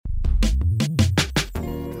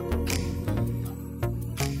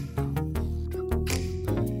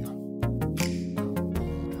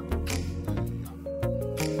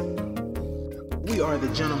are the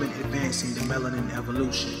gentlemen advancing the melanin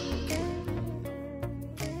evolution.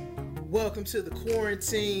 Welcome to the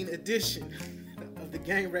quarantine edition of the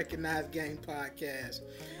Game Recognized Game podcast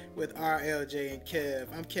with RLJ and Kev.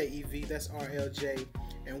 I'm KEV, that's RLJ,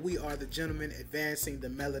 and we are the gentlemen advancing the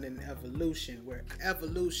melanin evolution, where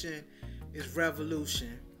evolution is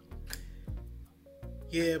revolution.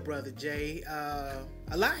 Yeah, brother Jay, a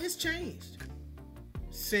lot has changed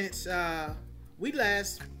since we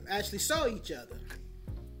last actually saw each other.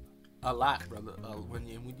 A lot, brother. When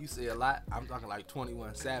you say a lot, I'm talking like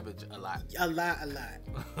 21 Savage. A lot. A lot.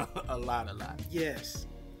 a lot. Yes.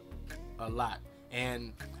 A lot.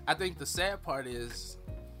 And I think the sad part is,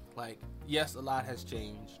 like, yes, a lot has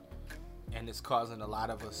changed, and it's causing a lot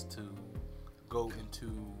of us to go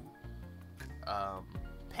into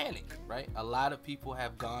panic, right? A lot of people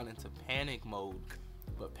have gone into panic mode,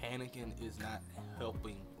 but panicking is not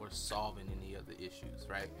helping or solving any of the issues,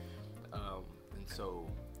 right? And so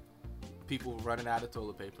people running out of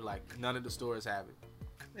toilet paper, like none of the stores have it.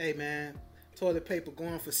 Hey man, toilet paper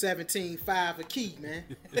going for $17.5 a key, man.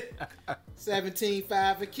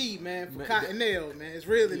 $17.5 a key, man, for cotton nail, man. It's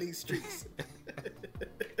real in these streets.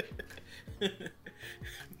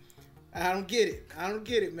 I don't get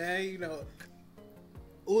it, man. You know,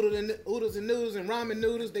 oodles and noodles and ramen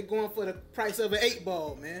noodles, they going for the price of an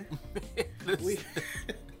 8-ball, man.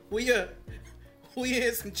 we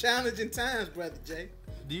in some challenging times, brother Jay.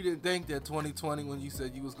 You didn't think that 2020, when you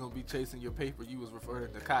said you was gonna be chasing your paper, you was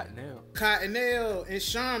referring to Cotton nail and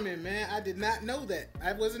Charmin, man. I did not know that.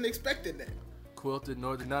 I wasn't expecting that. Quilted,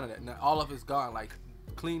 nor none of that. Now all of it's gone. Like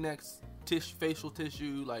Kleenex, facial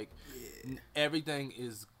tissue, like everything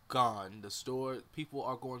is gone. The store, people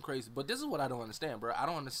are going crazy. But this is what I don't understand, bro. I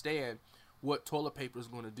don't understand what toilet paper is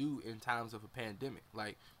going to do in times of a pandemic.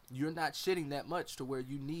 Like, you're not shitting that much to where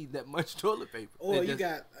you need that much toilet paper. Or you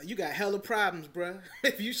got hella problems, bro.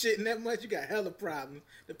 If you shitting that much, you got hella problems.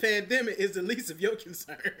 The pandemic is the least of your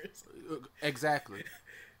concerns. Exactly.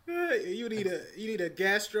 You need a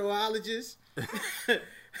gastroenterologist,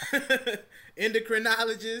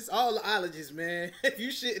 endocrinologist, all the ologists, man. If you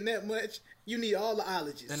shitting that much, you need all the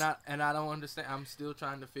ologists. And I don't understand. I'm still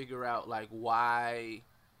trying to figure out, like, why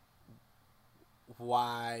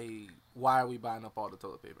are we buying up all the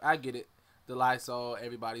toilet paper? I get it. The Lysol,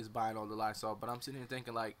 everybody's buying all the Lysol, but I'm sitting here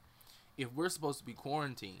thinking, like, if we're supposed to be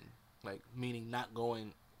quarantined, like, meaning not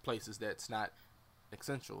going places that's not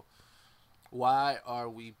essential, why are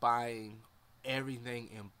we buying everything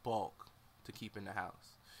in bulk to keep in the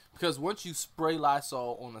house? Because once you spray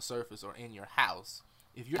Lysol on a surface or in your house,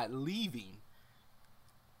 if you're not leaving,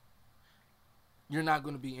 you're not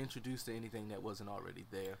going to be introduced to anything that wasn't already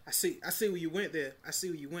there. I see where you went there.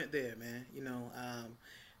 Man. You know,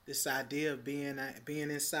 this idea of being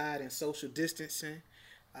inside and social distancing,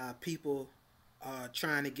 people are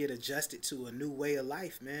trying to get adjusted to a new way of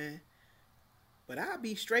life, man. But I'll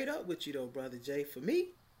be straight up with you though, brother Jay. For me,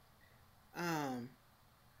 I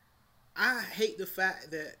hate the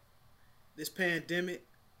fact that this pandemic,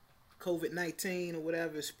 COVID-19 or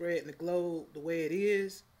whatever, is spreading the globe the way it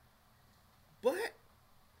is. But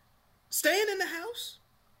staying in the house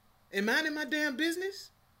and minding my damn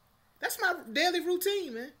business, that's my daily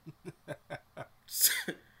routine, man.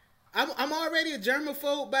 I'm already a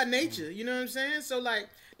germaphobe by nature, you know what I'm saying? So like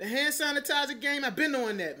the hand sanitizer game, I've been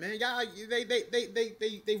on that, man. Y'all,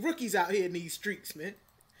 they rookies out here in these streets, man.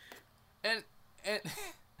 And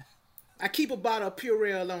I keep a bottle of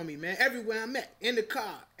Purell on me, man. Everywhere I'm at, in the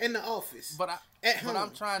car, in the office, at home. But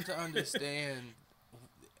I'm trying to understand.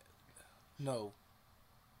 No.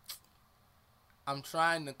 I'm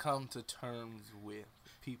trying to come to terms with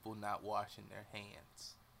people not washing their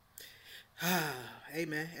hands. Hey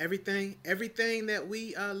man, everything that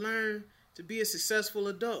we learn to be a successful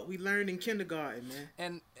adult, we learned in kindergarten, man.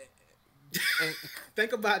 And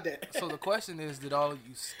think about that. So the question is, did all of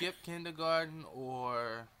you skip kindergarten,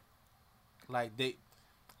 or like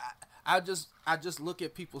I just look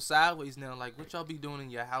at people sideways now, like, what y'all be doing in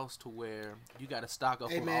your house to where you got to stock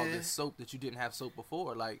up on all this soap that you didn't have soap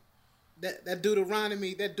before? Like that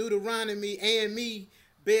Deuteronomy and me,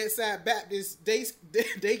 Bedside Baptist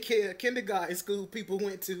daycare kindergarten school people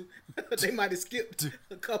went to. They might have skipped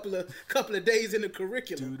a couple of days in the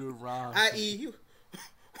curriculum. Deuteronomy, i.e.,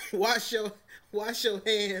 wash your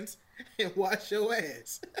hands and wash your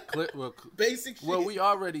ass. Basic shit. Well, we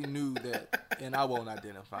already knew that, and I won't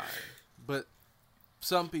identify it, but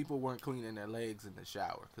some people weren't cleaning their legs in the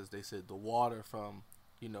shower because they said the water from,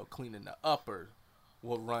 cleaning the upper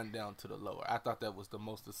will run down to the lower. I thought that was the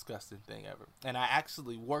most disgusting thing ever. And I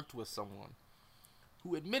actually worked with someone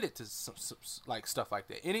who admitted to some like stuff like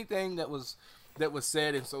that. Anything that was that was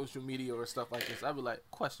said in social media or stuff like this, I'd be like,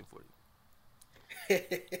 question for you.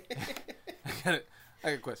 I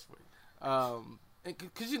got a question for you.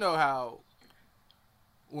 Because you know how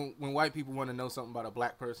when white people want to know something about a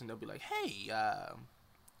black person, they'll be like, hey,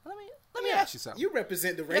 let me ask you something. You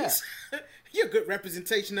represent the race. Yeah. You're a good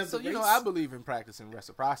representation of the race. So, you know, I believe in practicing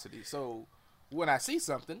reciprocity. So when I see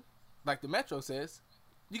something, like the Metro says,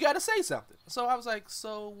 you got to say something. So I was like,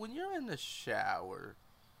 so when you're in the shower,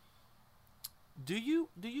 do you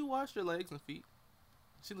wash your legs and feet?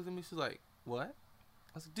 She looked at me, she's like, what?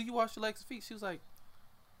 I was like, do you wash your legs and feet? She was like,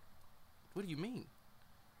 what do you mean?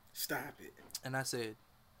 Stop it. And I said,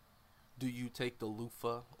 do you take the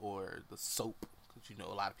loofah or the soap? Because you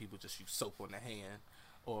know a lot of people just use soap on their hand,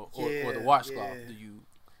 or the washcloth.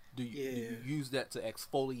 Do you use that to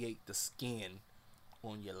exfoliate the skin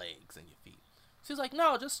on your legs and your feet? She's like,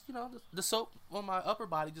 no, just the soap on my upper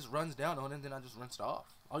body just runs down on it, and then I just rinse it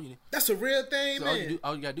off. All you need. That's a real thing, so man.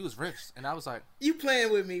 All you gotta do is rinse. And I was like, you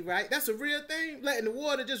playing with me, right? That's a real thing. Letting the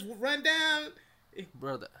water just run down.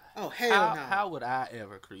 Brother, oh hell no! How would I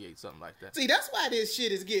ever create something like that? See, that's why this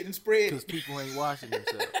shit is getting spread. Because people ain't washing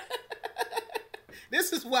themselves.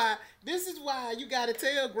 This is why you gotta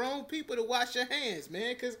tell grown people to wash your hands,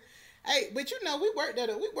 man. Because, hey, but you know we worked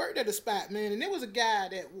at a spot, man, and there was a guy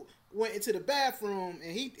that went into the bathroom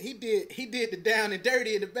and he did the down and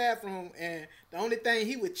dirty in the bathroom, and the only thing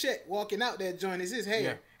he would check walking out that joint is his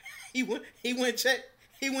hair. Yeah. He wouldn't check.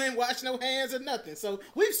 He wouldn't wash no hands or nothing. So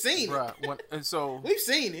we've seen it. And so we've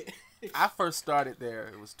seen it. I first started there.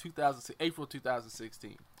 It was April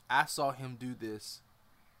 2016. I saw him do this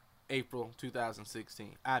April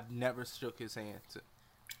 2016. I'd never shook his hand.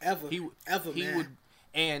 Ever, he man. Would,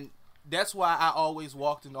 and that's why I always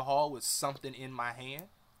walked in the hall with something in my hand.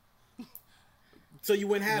 So you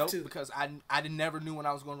wouldn't have to? Because I never knew when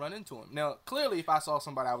I was going to run into him. Now, clearly, if I saw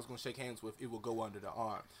somebody I was going to shake hands with, it would go under the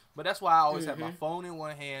arm. But that's why I always had my phone in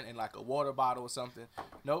one hand and like a water bottle or something.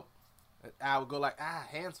 Nope. I would go like,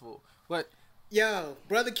 hands full. But yo,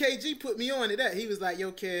 brother KG put me on to that. He was like,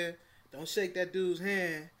 yo, Kev, don't shake that dude's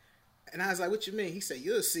hand. And I was like, what you mean? He said,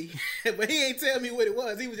 you'll see. But he ain't tell me what it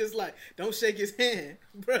was. He was just like, don't shake his hand,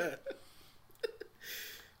 bruh.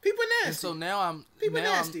 People nasty. And so now I'm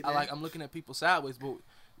looking at people sideways. But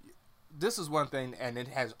this is one thing, and it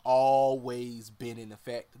has always been in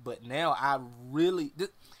effect. But now I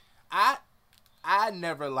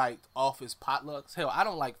never liked office potlucks. Hell, I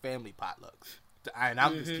don't like family potlucks. And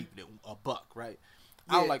I'm just keeping it a buck, right?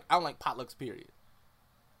 Yeah. I don't like potlucks, period.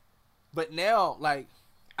 But now, like,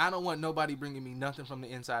 I don't want nobody bringing me nothing from the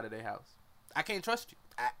inside of their house. I can't trust you.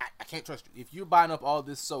 I can't trust you. If you're buying up all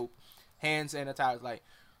this soap, hand sanitizer, like,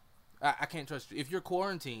 I can't trust you. If you're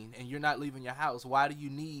quarantined and you're not leaving your house, why do you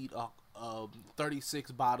need 36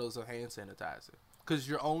 bottles of hand sanitizer? Because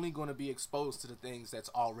you're only going to be exposed to the things that's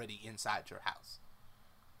already inside your house.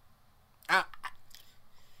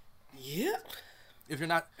 Yeah. If you're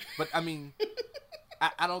not, but I mean,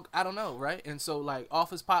 I don't know, right? And so like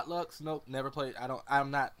office potlucks, nope, never played. I'm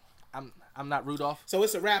not Rudolph. So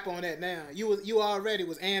it's a wrap on that now. You already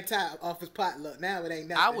was anti office potluck. Now it ain't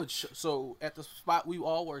nothing. I would so at the spot we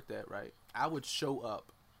all worked at, right? I would show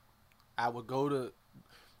up. I would go to.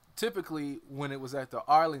 Typically, when it was at the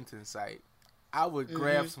Arlington site, I would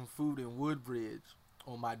grab some food in Woodbridge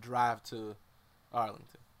on my drive to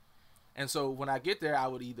Arlington. And so when I get there, I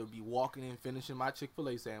would either be walking and finishing my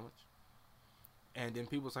Chick-fil-A sandwich. And then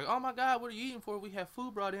people was like, oh my God, what are you eating for? We have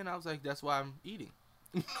food brought in. I was like, that's why I'm eating.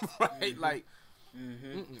 Right? Like,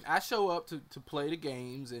 I show up to play the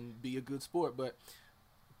games and be a good sport. But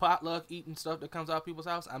potluck, eating stuff that comes out of people's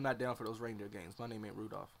house, I'm not down for those reindeer games. My name ain't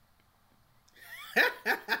Rudolph.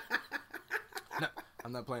 No,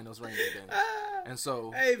 I'm not playing those reindeer games. And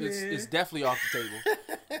so it's definitely off the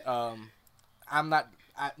table.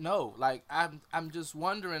 I'm just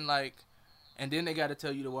wondering, like, and then they got to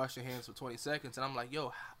tell you to wash your hands for 20 seconds. And I'm like,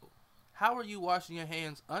 yo, how are you washing your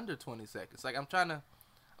hands under 20 seconds? Like, I'm trying to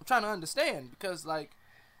understand, because like,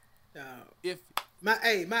 if my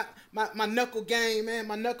knuckle game, man,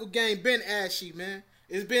 been ashy, man.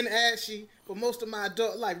 It's been ashy for most of my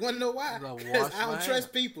adult life. Want to know why? Because I don't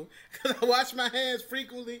trust people. Because I wash my hands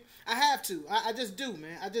frequently. I have to. I just do,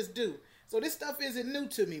 man. I just do. So this stuff isn't new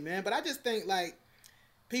to me, man. But I just think, like,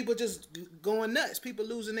 people just going nuts. People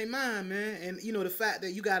losing their mind, man. And, you know, the fact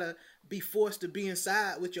that you got to be forced to be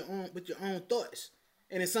inside with your own thoughts.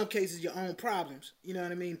 And in some cases, your own problems. You know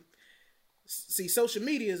what I mean? See, social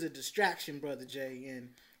media is a distraction, Brother Jay. And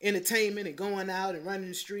entertainment and going out and running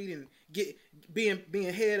the street and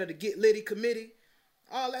being head of the Get Litty committee,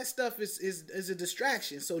 all that stuff is a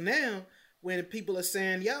distraction. So now when people are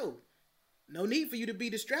saying, yo, no need for you to be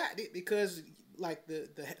distracted because like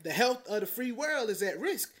the health of the free world is at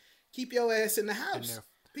risk. Keep your ass in the And house.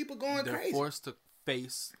 People going they're crazy. forced to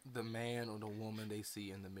face the man or the woman they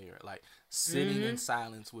see in the mirror, like sitting in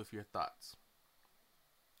silence with your thoughts.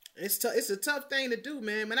 It's a tough thing to do,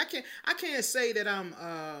 man. Man, I can't say that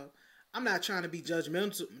I'm not trying to be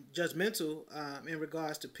judgmental in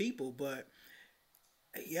regards to people, but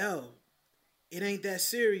yo, it ain't that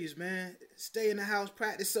serious, man. Stay in the house,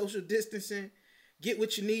 practice social distancing, get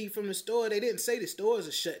what you need from the store. They didn't say the stores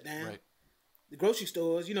are shut down. Right. The grocery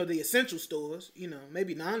stores, the essential stores,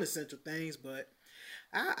 maybe non-essential things, but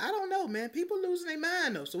I don't know, man. People losing their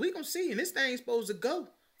mind though, so we gonna see. And this thing's supposed to go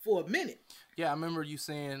for a minute. Yeah, I remember you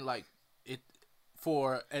saying like it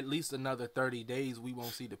for at least another 30 days we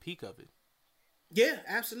won't see the peak of it. Yeah,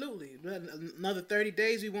 absolutely. Another 30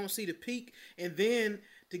 days we won't see the peak, and then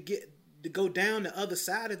to go down the other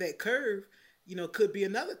side of that curve, could be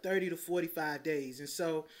another 30 to 45 days. And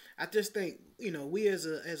so I just think, we as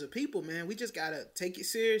a people, man, we just gotta take it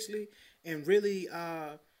seriously and really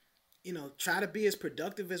try to be as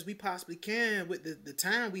productive as we possibly can with the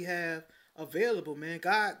time we have available, man.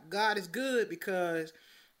 God is good because,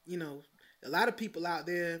 a lot of people out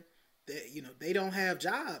there that, they don't have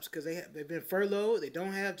jobs because they've been furloughed. They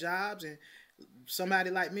don't have jobs. And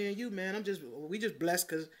somebody like me and you, man, we just blessed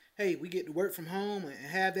because, hey, we get to work from home and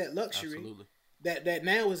have that luxury. Absolutely. That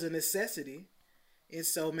now is a necessity. And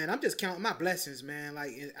so, man, I'm just counting my blessings, man. Like,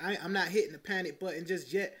 I'm not hitting the panic button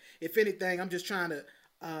just yet. If anything, I'm just trying to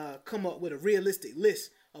come up with a realistic list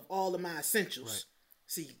of all of my essentials. Right.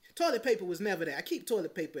 See, toilet paper was never there. I keep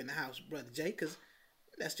toilet paper in the house, Brother Jay, because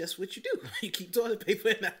that's just what you do. You keep toilet paper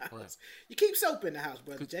in the house. Right. You keep soap in the house,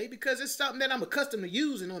 Brother Jay, because it's something that I'm accustomed to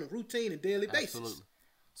using on a routine and daily basis. Absolutely.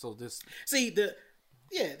 So this... See,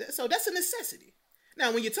 so that's a necessity.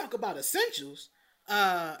 Now, when you talk about essentials,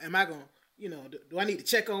 am I going to, do I need to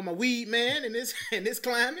check on my weed man in this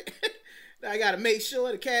climate? I got to make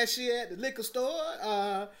sure the cashier at the liquor store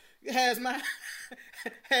has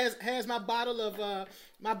my bottle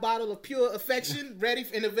of pure affection ready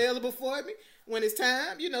and available for me when it's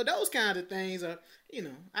time. Those kind of things are,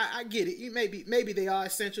 I get it. Maybe they are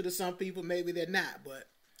essential to some people, maybe they're not, but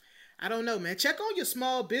I don't know, man. Check on your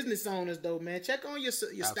small business owners though, man. Check on your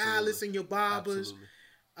stylists and your barbers,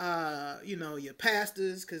 your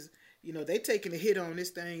pastors, because they taking a hit on this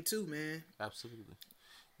thing too, man. Absolutely.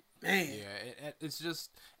 Man. Yeah, it's just,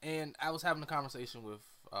 and I was having a conversation with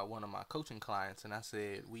one of my coaching clients, and I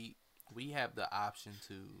said we have the option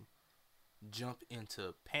to jump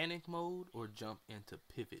into panic mode or jump into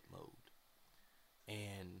pivot mode.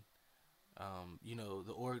 And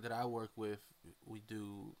the org that I work with, we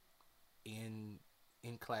do in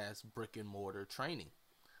class brick and mortar training.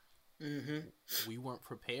 Mm-hmm. We weren't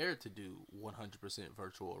prepared to do 100%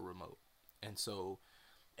 virtual or remote, and so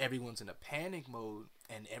everyone's in a panic mode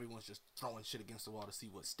and everyone's just throwing shit against the wall to see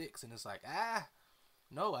what sticks. And it's like,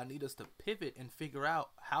 no, I need us to pivot and figure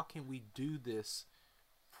out how can we do this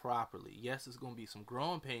properly. Yes, it's going to be some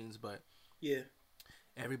growing pains, but yeah,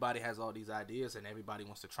 everybody has all these ideas and everybody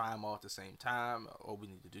wants to try them all at the same time. Oh, we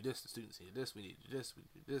need to do this. The students need this. We need to do this. We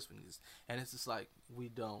need to do this. We need this. And it's just like, we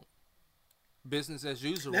don't. Business as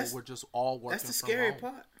usual. We're just all working from home. That's the scary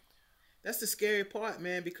part. That's the scary part,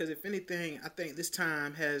 man, because if anything, I think this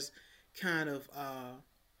time has kind of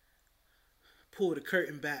pulled the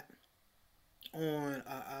curtain back on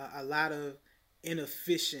a lot of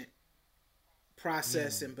inefficient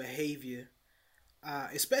process and behavior,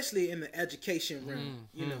 especially in the education realm,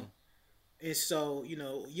 And so,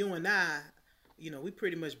 you and I, we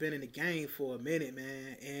pretty much been in the game for a minute,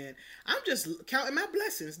 man. And I'm just counting my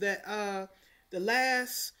blessings that the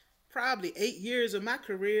last probably 8 years of my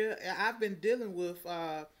career, I've been dealing with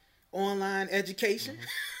online education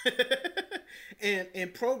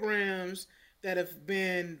and programs that have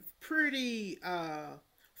been pretty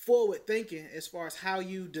forward thinking as far as how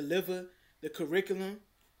you deliver the curriculum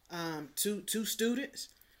to students.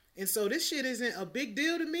 And so this shit isn't a big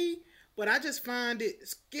deal to me, but I just find it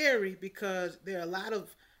scary because there are a lot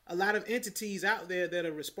of entities out there that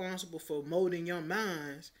are responsible for molding young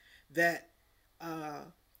minds that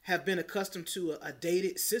have been accustomed to a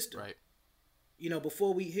dated system. Right.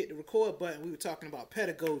 Before we hit the record button, we were talking about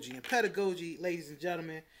pedagogy. And pedagogy, ladies and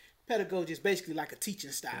gentlemen, pedagogy is basically like a teaching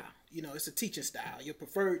style. It's a teaching style, your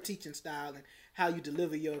preferred teaching style, and how you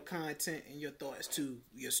deliver your content and your thoughts to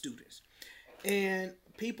your students. And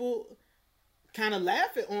people kind of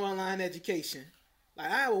laugh at online education. Like,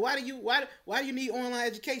 well, why do you need online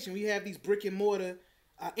education? We have these brick and mortar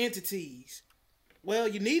entities. Well,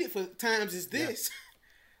 you need it for times as this. Yeah.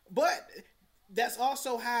 But that's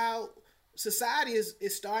also how society is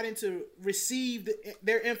starting to receive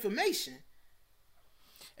their information.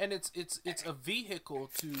 And it's a vehicle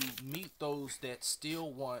to meet those that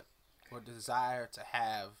still want or desire to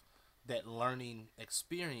have that learning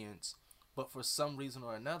experience, but for some reason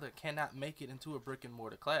or another cannot make it into a brick and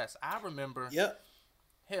mortar class. I remember, Yep.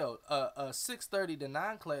 hell, a 6:30 to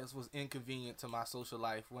 9 class was inconvenient to my social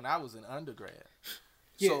life when I was in undergrad.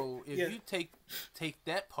 Yeah. So if Yeah. you take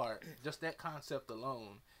that part, just that concept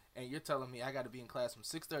alone, and you're telling me I got to be in class from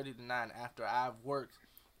 6:30 to 9 after I've worked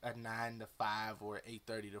a 9 to 5 or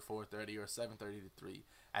 8:30 to 4:30 or 7:30 to 3.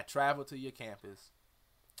 I travel to your campus.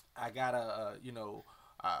 I got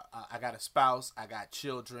I got a spouse, I got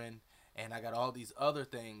children, and I got all these other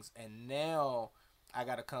things, and now I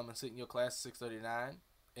got to come and sit in your class 6:39,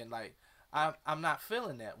 and like I'm not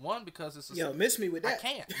feeling that. One, because it's Yo, miss me with I that.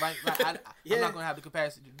 can't. I'm Yeah. not gonna have the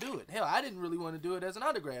capacity to do it. Hell, I didn't really want to do it as an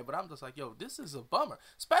undergrad, but I'm just like, yo, this is a bummer.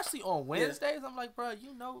 Especially on Wednesdays. I'm like, bro,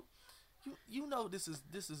 you know this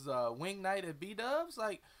is wing night at B Dubs,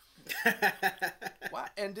 like. Why?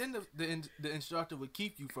 And then the instructor would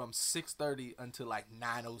keep you from 6:30 until like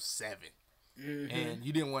 9:07, and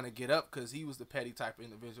you didn't want to get up because he was the petty type of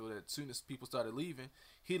individual that as soon as people started leaving,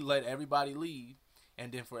 he'd let everybody leave,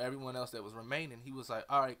 and then for everyone else that was remaining, he was like,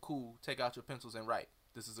 "All right, cool, take out your pencils and write.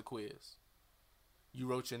 This is a quiz. You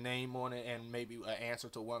wrote your name on it and maybe an answer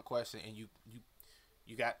to one question, and you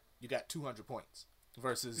got 200 points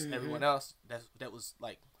versus everyone else that was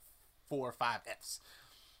like 4 or 5 Fs."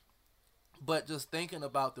 But just thinking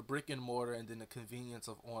about the brick and mortar and then the convenience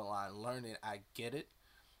of online learning, I get it.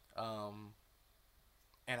 And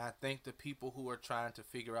I think the people who are trying to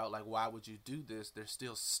figure out, like, why would you do this, they're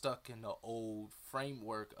still stuck in the old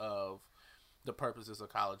framework of the purposes of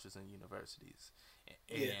colleges and universities.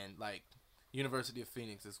 And, like, University of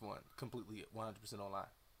Phoenix is one, completely 100% online.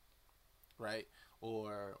 Right?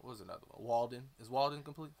 Or what was another one? Walden. Is Walden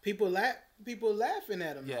complete? People laughing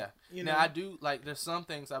at them. Yeah. You now know? I do like. There's some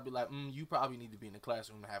things I'll be like, you probably need to be in the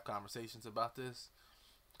classroom to have conversations about this,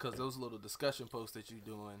 because those little discussion posts that you're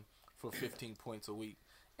doing for 15 points a week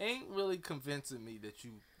ain't really convincing me that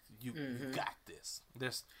you got this.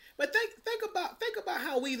 But think about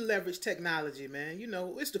how we leverage technology, man. You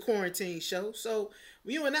know, it's the quarantine show, so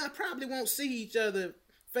you and I probably won't see each other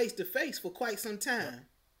face to face for quite some time.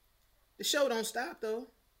 The show don't stop though.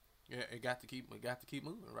 Yeah, it got to keep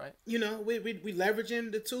moving, right? You know, we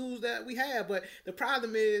leveraging the tools that we have, but the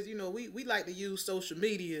problem is, you know, we like to use social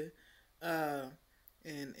media, and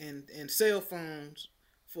cell phones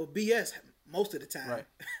for BS most of the time. Right.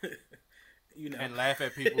 You know, and laugh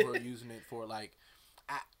at people who are using it for like,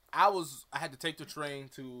 I had to take the train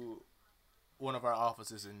to one of our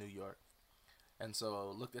offices in New York. And so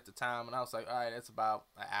I looked at the time and I was like, all right, that's about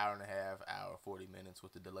an hour and a half, hour, 40 minutes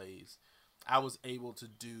with the delays. I was able to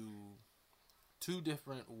do 2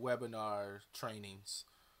 different webinar trainings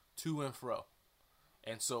to and fro.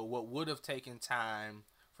 And so what would have taken time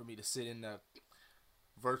for me to sit in the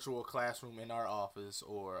virtual classroom in our office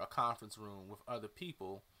or a conference room with other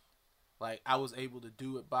people, like I was able to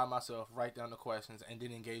do it by myself, write down the questions, and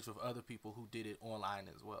then engage with other people who did it online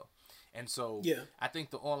as well. And so I think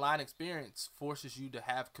the online experience forces you to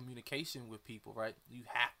have communication with people, right? You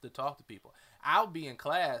have to talk to people. I'll be in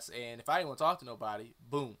class, and if I didn't want to talk to nobody,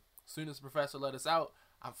 boom. As soon as the professor let us out,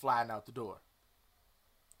 I'm flying out the door.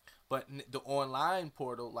 But the online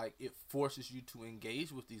portal, like, it forces you to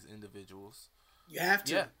engage with these individuals. You have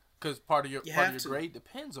to. Yeah, because part of your grade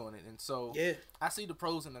depends on it. And so I see the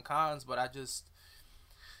pros and the cons, but I just,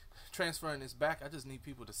 transferring this back, I just need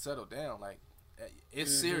people to settle down. Like,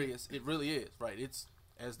 it's serious. It really is, right? It's,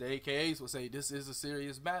 as the AKAs would say, this is a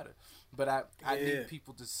serious matter. But I need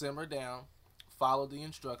people to simmer down, follow the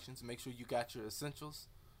instructions, make sure you got your essentials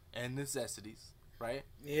and necessities, right?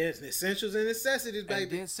 Yes, essentials and necessities, baby.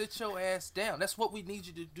 And then sit your ass down. That's what we need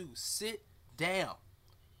you to do. Sit down.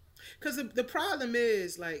 Because the problem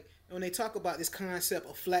is, like, when they talk about this concept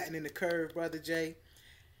of flattening the curve, Brother Jay,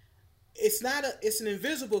 it's an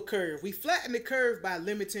invisible curve. We flatten the curve by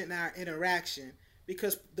limiting our interaction,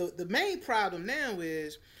 because the main problem now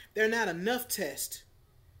is there are not enough tests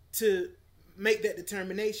to make that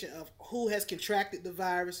determination of who has contracted the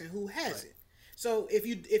virus and who hasn't. Right. So if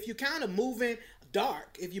you kind of moving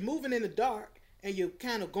dark, if you're moving in the dark and you're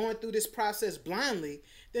kind of going through this process blindly,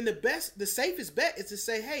 then the safest bet is to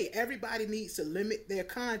say, hey, everybody needs to limit their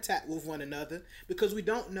contact with one another, because we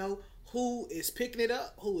don't know who is picking it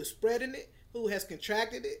up, who is spreading it, who has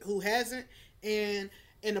contracted it, who hasn't. And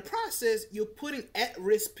in the process, you're putting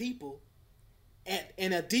at-risk people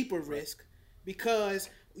in a deeper risk, because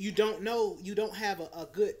you don't know, you don't have a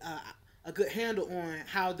good a good handle on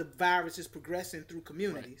how the virus is progressing through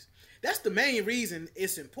communities. Right. That's the main reason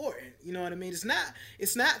it's important. You know what I mean? It's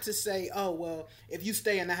not to say, oh well, if you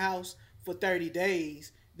stay in the house for 30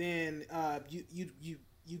 days, then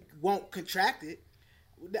you won't contract it.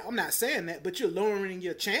 I'm not saying that, but you're lowering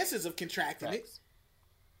your chances of contracting it.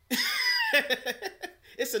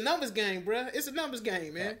 It's a numbers game, bro. It's a numbers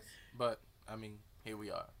game, man. But I mean, here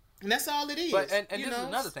we are, and that's all it is. But and this is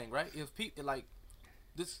another thing, right? If people like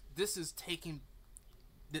this is taking,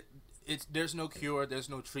 there's no cure, there's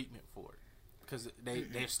no treatment for it, because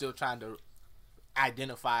they're still trying to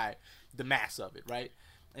identify the mass of it, right?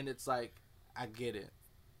 And it's like, I get it.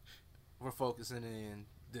 We're focusing in.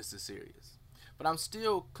 This is serious, but I'm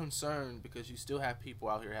still concerned because you still have people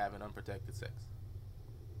out here having unprotected sex.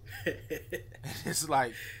 It's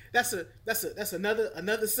like that's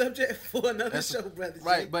another subject for another show, brother.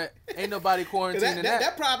 Right, but ain't nobody quarantining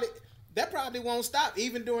that. That probably won't stop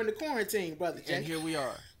even during the quarantine, brother. Jay. And here we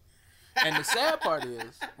are. And the sad part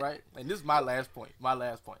is, right, and this is my last point.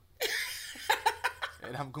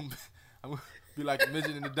 And I'm gonna be like a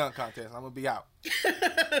midget in the dunk contest. I'm gonna be out.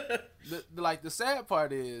 The sad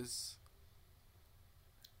part is,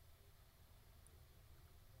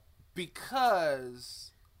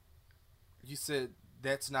 because you said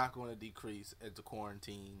that's not going to decrease at the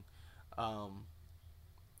quarantine,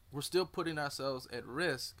 we're still putting ourselves at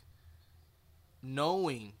risk,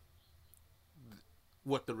 knowing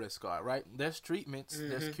what the risks are, right? There's treatments,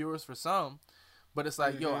 there's cures for some, but it's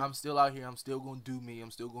like, yo, I'm still out here, I'm still going to do me,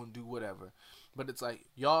 I'm still going to do whatever. But it's like,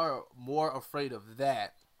 y'all are more afraid of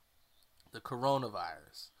that, the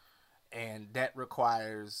coronavirus, and that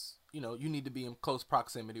requires, you need to be in close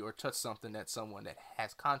proximity or touch something that someone that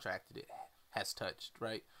has contracted it has touched,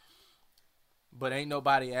 right? But ain't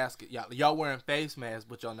nobody asking y'all wearing face masks,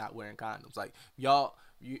 but y'all not wearing condoms. Like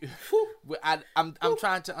I'm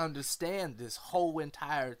trying to understand this whole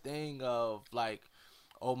entire thing of like,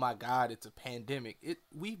 oh my God, it's a pandemic.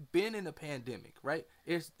 We've been in a pandemic, right?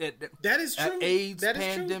 That is true. An AIDS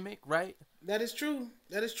pandemic, true. Right? That is true.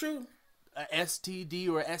 A STD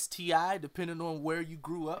or STI, depending on where you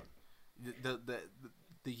grew up,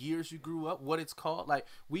 the years you grew up, what it's called. Like,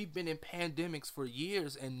 we've been in pandemics for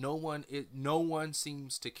years, and no one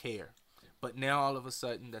seems to care. But now all of a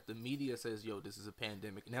sudden that the media says, yo, this is a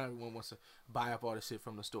pandemic, now everyone wants to buy up all the shit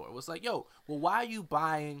from the store. It's like, yo, well, why are you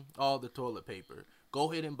buying all the toilet paper?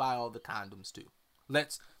 Go ahead and buy all the condoms too.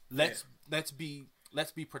 Let's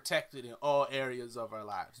be protected in all areas of our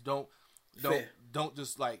lives. Don't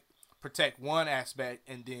just like protect one aspect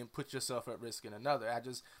and then put yourself at risk in another. I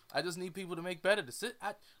just need people to make better decisions.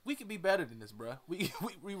 We can be better than this, bro. We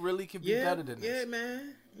really can be better than this. Yeah,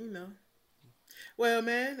 man. Well,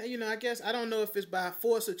 man, I guess I don't know if it's by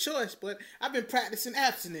force or choice, but I've been practicing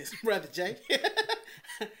abstinence, brother Jay.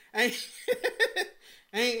 I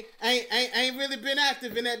ain't really been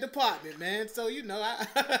active in that department, man. So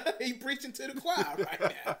I he preaching to the choir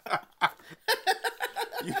right now.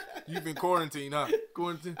 You've been quarantined, huh?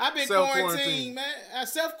 I've been quarantined, man. I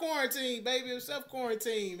self-quarantined, baby. I'm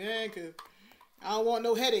self-quarantined, man, because I don't want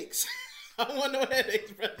no headaches. I don't want no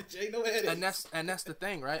headaches, brother Jay. No headaches. And that's the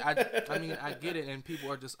thing, right? I mean, I get it, and people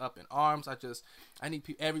are just up in arms. I need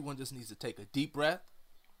everyone just needs to take a deep breath.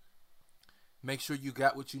 Make sure you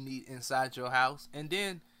got what you need inside your house, and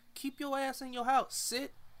then keep your ass in your house.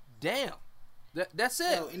 Sit down. That's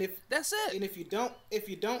it. That's it. And if you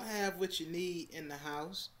don't have what you need in the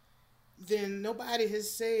house, then nobody has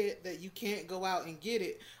said that you can't go out and get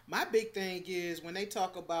it. My big thing is when they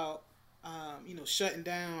talk about shutting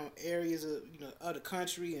down areas of other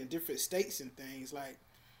country and different states and things, like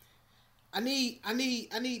I need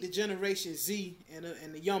the Generation Z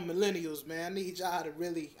and the young millennials, man. I need y'all to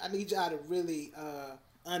really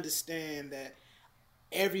understand that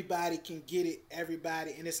everybody can get it,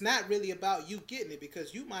 and it's not really about you getting it,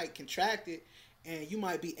 because you might contract it and you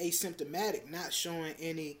might be asymptomatic, not showing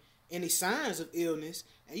any signs of illness,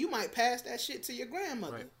 and you might pass that shit to your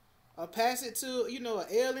grandmother, right, or pass it to an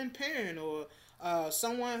ailing parent, or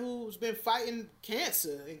someone who's been fighting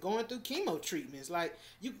cancer and going through chemo treatments. Like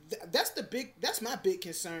that's my big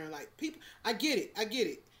concern. Like, people, I get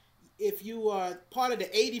it. If you are part of the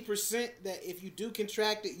 80% that if you do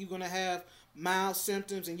contract it, you're gonna have mild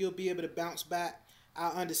symptoms and you'll be able to bounce back. I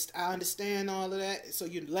understand all of that, so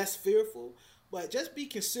you're less fearful. But just be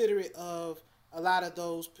considerate of a lot of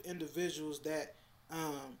those individuals that,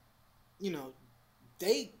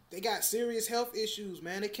 they got serious health issues,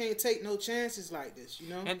 man. They can't take no chances like this,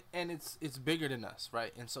 And it's bigger than us,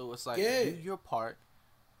 right? And so it's like, do your part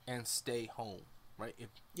and stay home, right?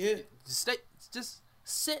 Just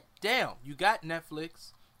sit down. You got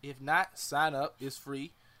Netflix. If not, sign up. It's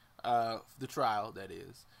free. the trial, that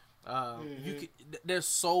is. There's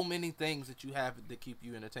so many things that you have to keep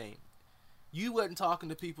you entertained. You wasn't talking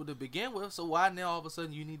to people to begin with, so why now all of a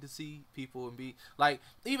sudden you need to see people and be like,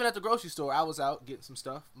 even at the grocery store, I was out getting some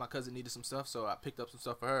stuff. My cousin needed some stuff, so I picked up some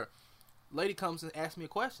stuff for her. Lady comes and asks me a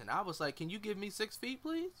question. I was like, "Can you give me 6 feet,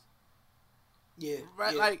 please?" Yeah.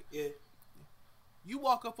 Right. Yeah, like, yeah. you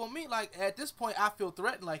walk up on me, like, at this point, I feel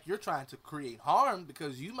threatened, like you're trying to create harm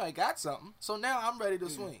because you might got something. So now I'm ready to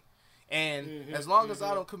swing. And as long as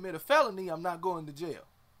I don't commit a felony, I'm not going to jail.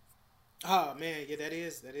 Oh man, yeah, that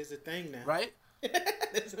is a thing now. Right?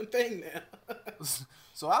 That's a thing now.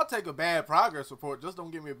 So I'll take a bad progress report. Just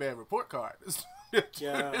don't give me a bad report card.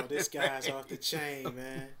 Yo, this guy's off the chain,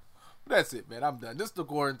 man. That's it, man. I'm done. This is the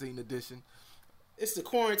quarantine edition. It's the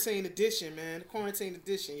quarantine edition, man. The quarantine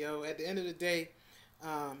edition, yo. At the end of the day,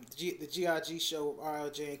 the GRG show with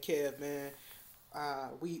RLJ and Kev, man.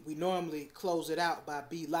 We normally close it out by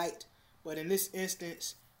be light, but in this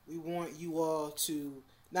instance, we want you all to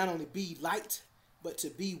not only be light, but to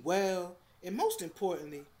be well, and most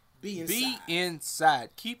importantly, be inside. Be inside.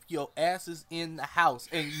 Keep your asses in the house.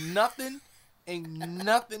 Ain't nothing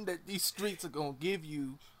that these streets are gonna give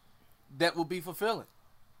you that will be fulfilling.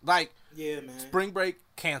 Like, yeah, man. Spring break,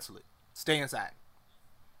 cancel it. Stay inside.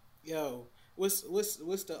 Yo, what's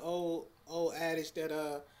the old adage that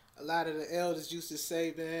a lot of the elders used to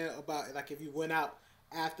say, man, about like if you went out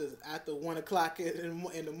after 1 o'clock in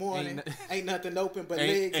the morning, ain't nothing open but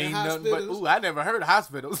legs and hospitals. I never heard of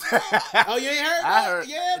hospitals. Oh, you ain't heard? I heard.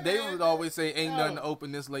 Yeah, they man. would always say ain't nothing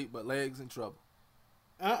open this late but legs and trouble.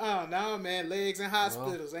 No, man, legs and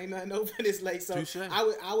hospitals, ain't nothing open this late. So touche.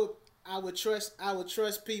 I would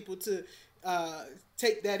trust people to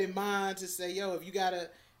take that in mind to say, yo,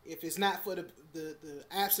 if it's not for the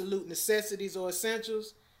absolute necessities or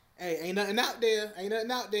essentials, hey, ain't nothing out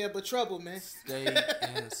there but trouble, man. Stay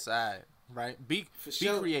inside, right? Be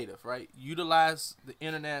sure. creative, right? Utilize the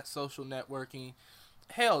internet, social networking.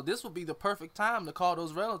 Hell, this would be the perfect time to call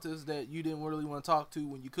those relatives that you didn't really want to talk to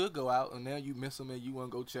when you could go out, and now you miss them and you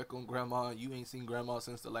want to go check on grandma, and you ain't seen grandma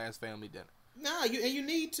since the last family dinner. Nah, you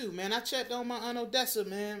need to, man. I checked on my Aunt Odessa,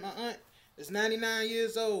 man. My aunt is 99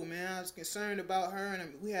 years old, man. I was concerned about her,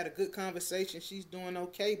 and we had a good conversation. She's doing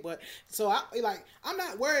okay, but so I'm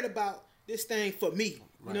not worried about this thing for me.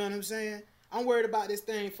 You know what I'm saying? I'm worried about this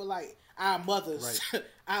thing for like our mothers,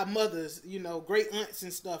 our mothers, great aunts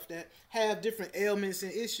and stuff that have different ailments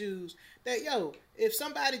and issues. That if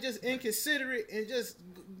somebody just inconsiderate and just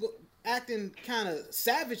acting kind of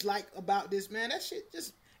savage like about this, man, that shit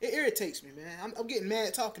just it irritates me, man. I'm getting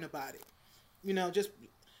mad talking about it. Just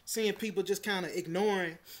seeing people just kind of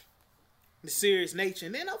ignoring the serious nature.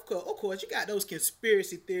 And then, of course, you got those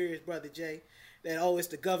conspiracy theories, Brother Jay, that, it's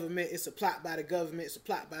the government, it's a plot by the government, it's a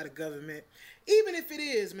plot by the government. Even if it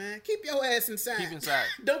is, man, keep your ass inside. Keep inside.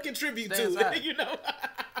 Don't contribute Stay to inside. it,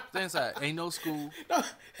 Stay inside. Ain't no school.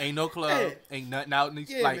 Ain't no club. Ain't nothing out in these,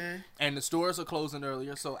 man. And the stores are closing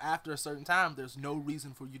earlier, so after a certain time, there's no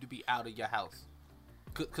reason for you to be out of your house.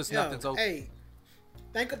 Because nothing's open. Hey,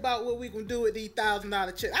 think about what we gonna do with these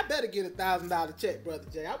 $1,000 check. I better get a $1,000 check, Brother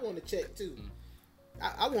Jay. I want a check too.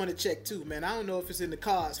 I want a check too, man. I don't know if it's in the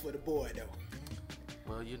cards for the boy though.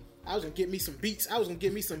 Well, I was gonna get me some Beats. I was gonna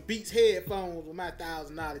get me some Beats headphones with my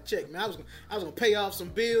 $1,000 check, man. I was gonna pay off some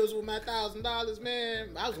bills with my $1,000, man.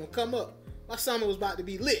 I was gonna come up. My summer was about to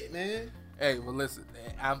be lit, man. Hey, well, listen.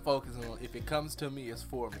 I'm focusing on if it comes to me, it's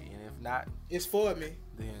for me, and if not, it's for me.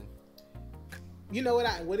 Then. You know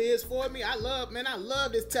what is for me? I love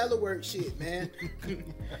this telework shit, man.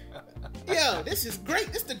 Yo, this is great.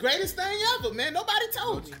 This is the greatest thing ever, man. Nobody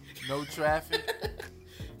told me. No traffic.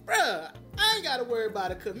 Bruh, I ain't got to worry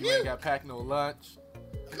about a commute. You ain't got to pack no lunch.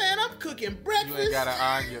 Man, I'm cooking breakfast. You ain't got to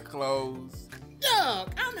iron your clothes. Yo,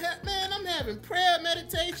 I'm having prayer,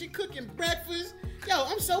 meditation, cooking breakfast. Yo,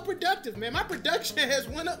 I'm so productive, man. My production has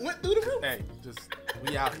went through the roof. Hey,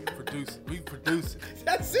 we out here producing. We producing.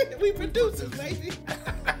 That's it. We producing, baby.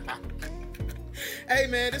 Hey,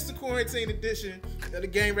 man, this is the quarantine edition of the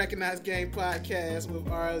Game Recognized Game podcast with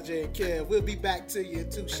RLJ and Kev. We'll be back to you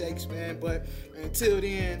in 2 shakes, man. But until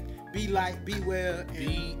then, be light, be well, and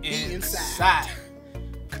be inside.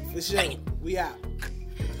 For sure. We out.